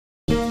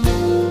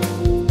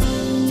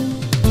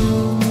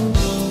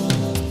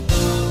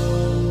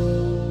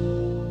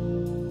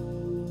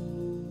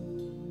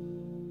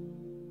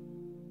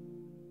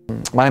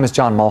My name is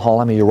John Mulhall.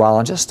 I'm a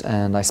urologist,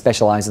 and I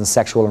specialize in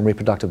sexual and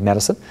reproductive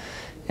medicine.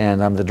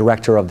 And I'm the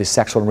director of the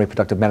Sexual and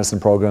Reproductive Medicine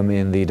program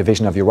in the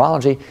Division of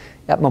Urology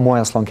at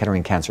Memorial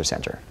Sloan-Kettering Cancer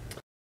Center.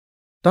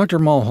 Dr.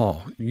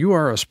 Mulhall, you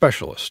are a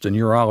specialist in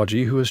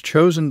urology who has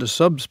chosen to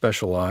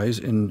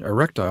subspecialize in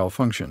erectile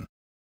function.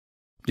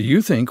 Do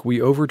you think we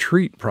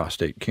overtreat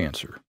prostate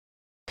cancer?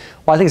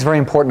 Well, I think it's very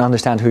important to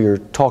understand who you're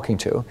talking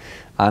to.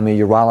 I'm a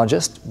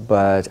urologist,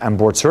 but I'm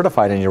board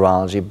certified in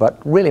urology,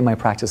 but really my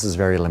practice is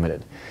very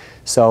limited.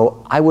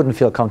 So I wouldn't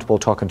feel comfortable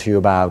talking to you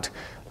about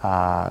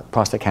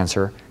prostate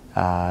cancer,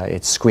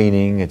 its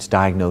screening, its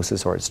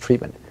diagnosis, or its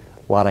treatment.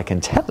 What I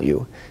can tell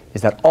you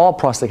is that all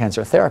prostate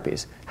cancer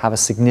therapies have a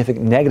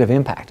significant negative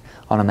impact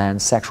on a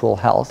man's sexual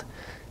health,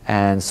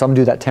 and some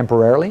do that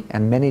temporarily,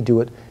 and many do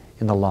it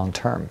in the long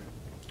term.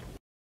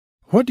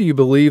 What do you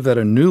believe that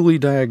a newly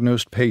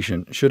diagnosed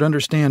patient should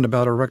understand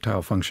about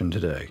erectile function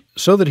today,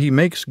 so that he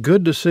makes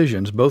good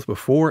decisions both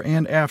before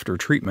and after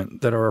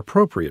treatment that are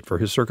appropriate for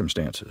his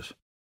circumstances?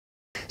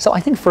 So I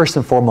think first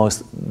and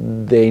foremost,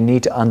 they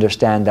need to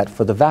understand that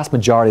for the vast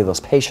majority of those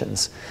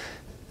patients,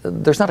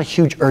 there's not a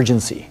huge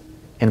urgency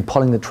in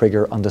pulling the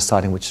trigger on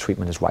deciding which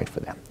treatment is right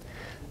for them.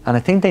 And I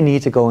think they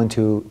need to go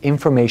into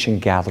information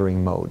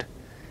gathering mode,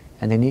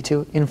 and they need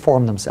to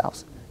inform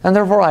themselves. And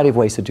there are a variety of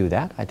ways to do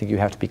that. I think you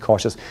have to be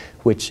cautious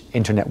which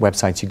internet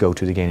websites you go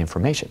to gain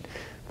information.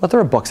 But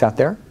there are books out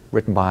there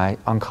written by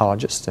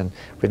oncologists and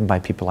written by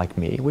people like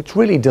me, which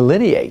really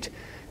delineate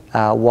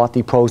what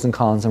the pros and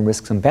cons and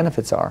risks and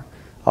benefits are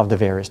of the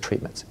various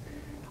treatments.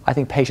 I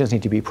think patients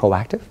need to be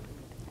proactive.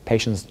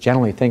 Patients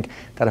generally think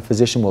that a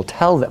physician will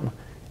tell them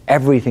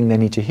everything they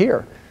need to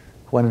hear,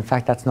 when in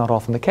fact that's not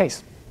often the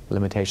case.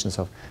 Limitations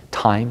of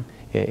time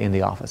in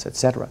the office,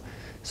 etc.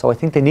 So I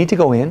think they need to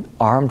go in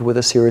armed with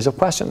a series of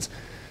questions.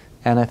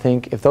 And I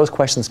think if those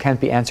questions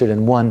can't be answered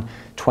in one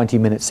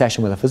 20-minute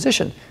session with a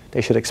physician, they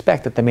should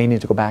expect that they may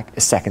need to go back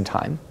a second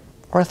time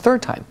or a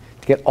third time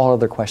to get all of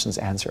their questions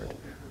answered.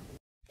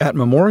 At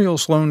Memorial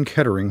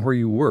Sloan-Kettering, where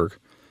you work,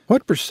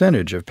 what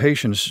percentage of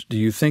patients do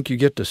you think you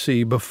get to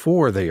see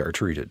before they are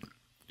treated?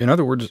 In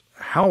other words,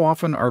 how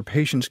often are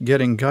patients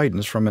getting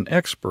guidance from an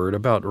expert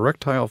about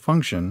erectile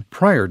function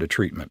prior to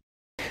treatment?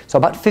 So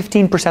about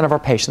 15% of our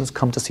patients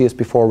come to see us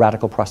before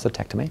radical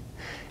prostatectomy,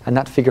 and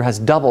that figure has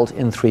doubled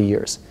in 3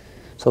 years.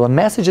 So the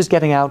message is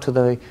getting out to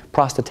the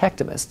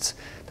prostatectomists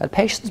that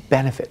patients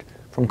benefit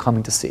from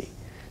coming to see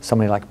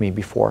somebody like me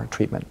before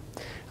treatment.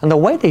 And the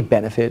way they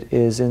benefit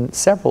is in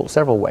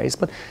several ways,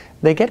 but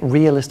they get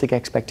realistic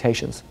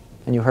expectations.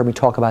 And you heard me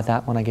talk about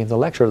that when I gave the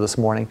lecture this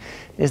morning,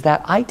 is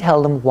that I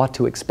tell them what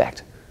to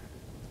expect.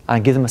 I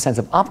give them a sense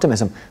of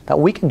optimism that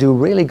we can do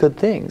really good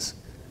things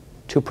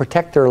to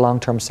protect their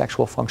long-term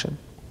sexual function.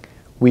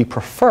 We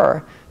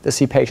prefer to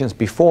see patients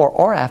before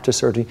or after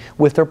surgery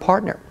with their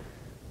partner,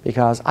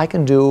 because I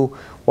can do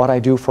what I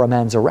do for a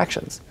man's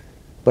erections.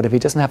 But if he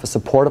doesn't have a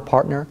supportive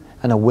partner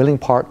and a willing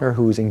partner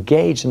who's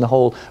engaged in the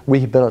whole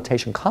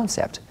rehabilitation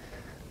concept,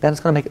 then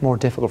it's going to make it more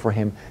difficult for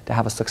him to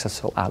have a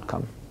successful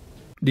outcome.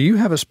 Do you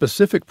have a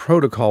specific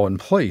protocol in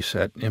place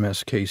at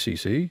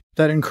MSKCC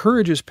that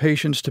encourages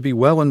patients to be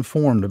well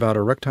informed about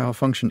erectile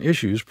function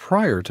issues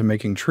prior to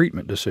making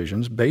treatment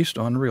decisions based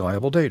on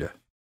reliable data?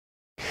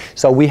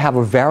 So we have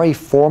a very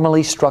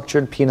formally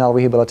structured penile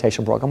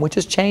rehabilitation program, which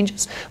just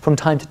changes from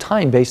time to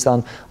time based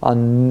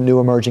on new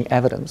emerging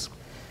evidence.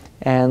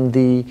 And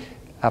the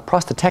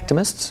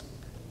prostatectomists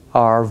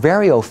are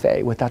very au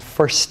fait with that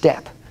first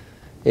step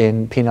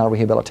in penile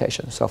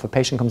rehabilitation. So if a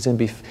patient comes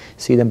in,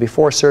 see them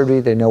before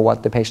surgery, they know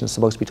what the patient is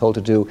supposed to be told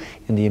to do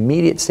in the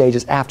immediate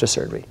stages after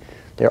surgery.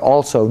 They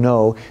also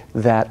know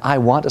that I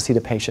want to see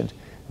the patient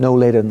no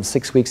later than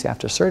 6 weeks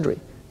after surgery,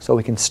 so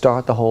we can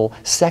start the whole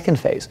second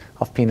phase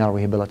of penile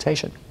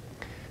rehabilitation.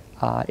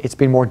 It's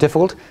been more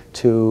difficult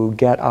to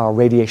get our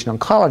radiation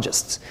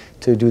oncologists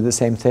to do the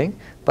same thing,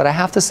 but I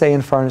have to say,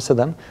 in fairness to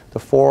them, the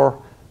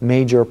 4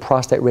 major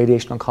prostate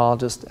radiation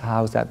oncologists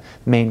housed at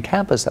main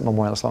campus at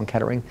Memorial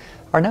Sloan-Kettering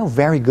are now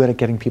very good at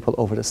getting people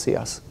over to see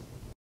us.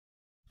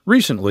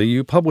 Recently,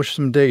 you published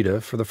some data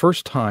for the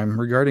first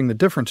time regarding the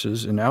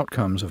differences in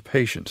outcomes of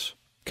patients.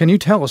 Can you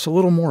tell us a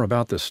little more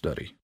about this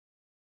study?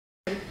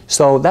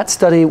 So that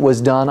study was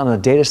done on a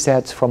data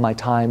set from my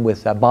time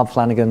with Bob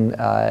Flanagan.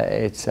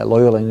 It's at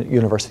Loyola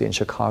University in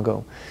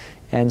Chicago.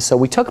 And so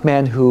we took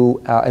men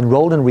who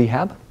enrolled in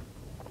rehab.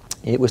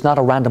 It was not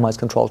a randomized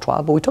controlled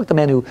trial, but we took the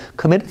men who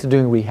committed to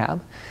doing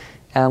rehab,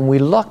 and we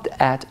looked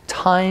at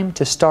time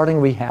to starting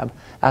rehab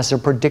as a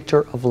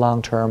predictor of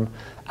long-term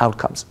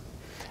outcomes.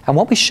 And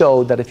what we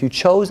showed that if you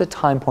chose a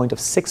time point of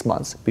 6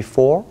 months,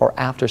 before or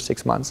after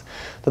 6 months,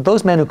 that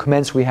those men who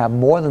commenced rehab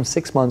more than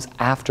 6 months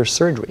after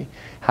surgery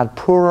had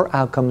poorer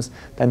outcomes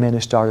than men who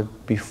started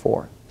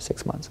before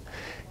 6 months.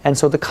 And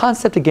so the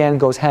concept again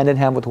goes hand in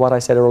hand with what I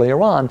said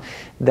earlier on,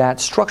 that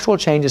structural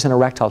changes in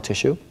erectile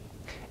tissue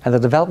and the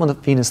development of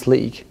venous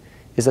leak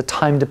is a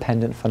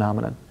time-dependent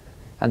phenomenon.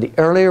 And the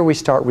earlier we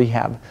start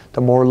rehab, the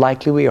more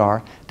likely we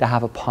are to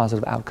have a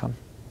positive outcome.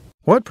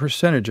 What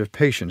percentage of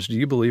patients do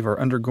you believe are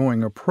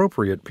undergoing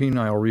appropriate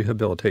penile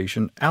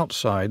rehabilitation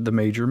outside the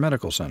major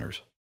medical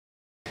centers?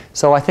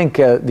 So I think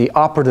the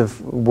operative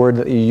word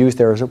that you use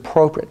there is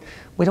appropriate.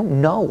 We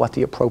don't know what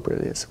the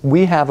appropriate is.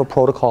 We have a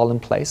protocol in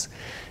place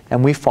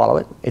and we follow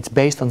it. It's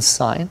based on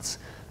science,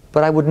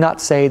 but I would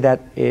not say that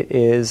it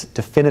is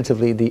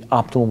definitively the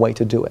optimal way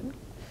to do it.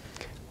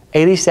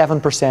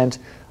 87%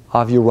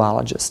 of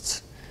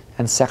urologists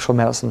and sexual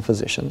medicine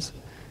physicians,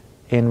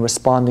 in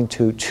responding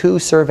to 2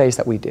 surveys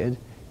that we did,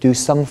 do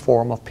some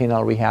form of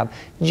penile rehab,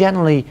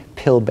 generally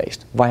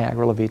pill-based,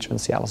 Viagra, Levitra, and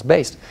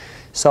Cialis-based.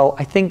 So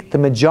I think the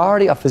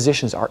majority of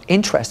physicians are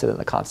interested in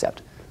the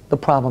concept. The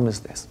problem is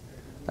this: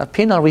 that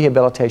penile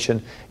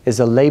rehabilitation is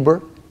a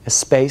labor, a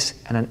space,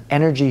 and an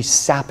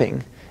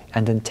energy-sapping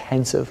and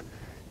intensive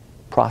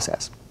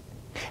process.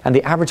 And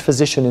the average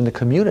physician in the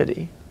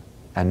community,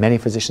 and many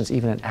physicians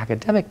even in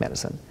academic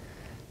medicine,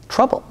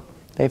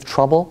 they have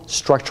trouble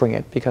structuring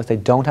it because they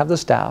don't have the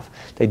staff,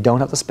 they don't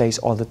have the space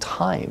or the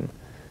time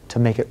to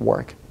make it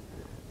work.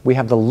 We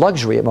have the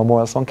luxury at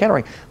Memorial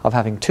Sloan-Kettering of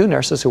having 2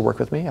 nurses who work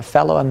with me, a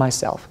fellow and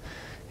myself.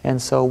 And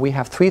so we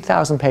have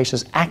 3,000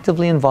 patients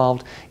actively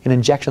involved in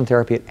injection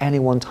therapy at any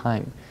one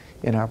time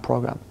in our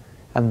program.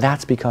 And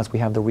that's because we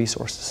have the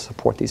resources to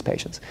support these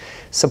patients.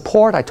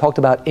 Support, I talked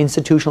about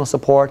institutional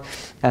support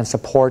and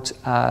support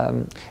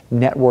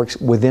networks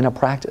within a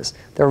practice.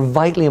 They're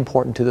vitally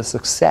important to the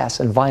success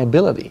and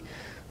viability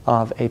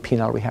of a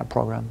penile rehab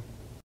program.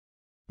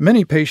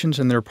 Many patients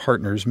and their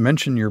partners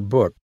mention your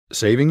book,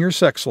 Saving Your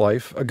Sex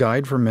Life, A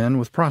Guide for Men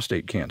with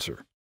Prostate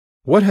Cancer.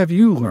 What have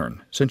you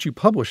learned since you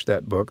published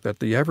that book that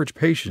the average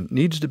patient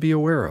needs to be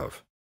aware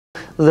of?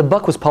 The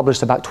book was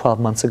published about 12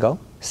 months ago,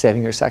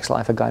 Saving Your Sex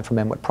Life, A Guide for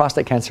Men with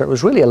Prostate Cancer. It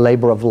was really a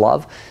labor of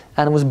love,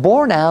 and it was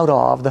born out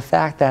of the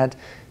fact that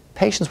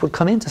patients would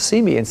come in to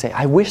see me and say,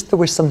 I wish there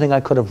was something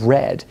I could have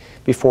read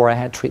before I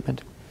had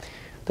treatment.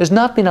 There's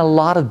not been a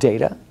lot of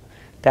data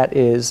that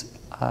is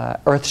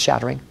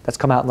earth-shattering that's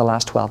come out in the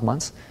last 12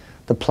 months.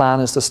 The plan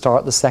is to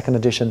start the 2nd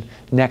edition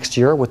next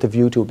year with a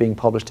view to it being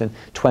published in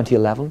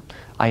 2011.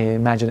 I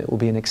imagine it will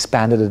be an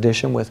expanded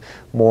edition with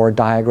more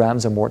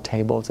diagrams and more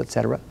tables,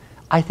 etc.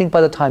 I think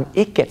by the time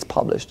it gets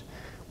published,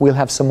 we'll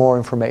have some more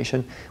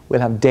information.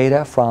 We'll have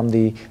data from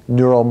the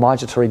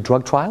neuromodulatory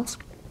drug trials.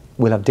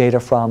 We'll have data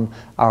from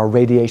our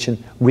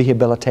radiation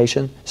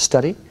rehabilitation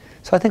study.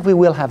 So I think we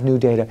will have new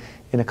data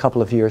in a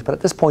couple of years. But at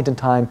this point in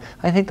time,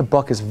 I think the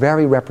book is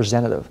very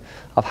representative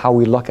of how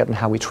we look at and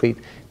how we treat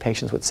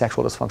patients with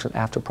sexual dysfunction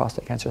after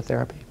prostate cancer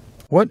therapy.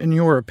 What, in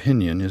your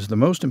opinion, is the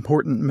most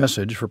important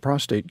message for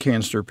prostate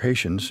cancer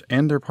patients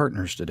and their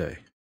partners today?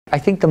 I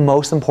think the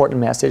most important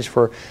message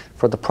for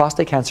the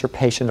prostate cancer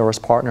patient or his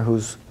partner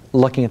who's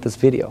looking at this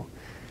video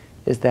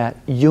is that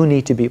you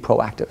need to be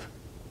proactive.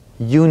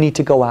 You need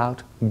to go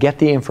out, get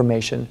the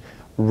information,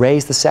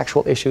 raise the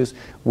sexual issues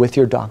with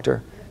your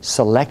doctor,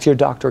 select your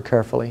doctor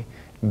carefully,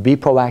 be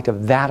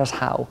proactive. That is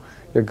how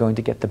you're going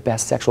to get the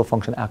best sexual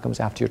function outcomes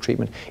after your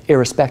treatment,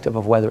 irrespective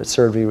of whether it's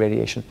surgery,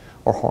 radiation,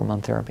 or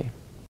hormone therapy.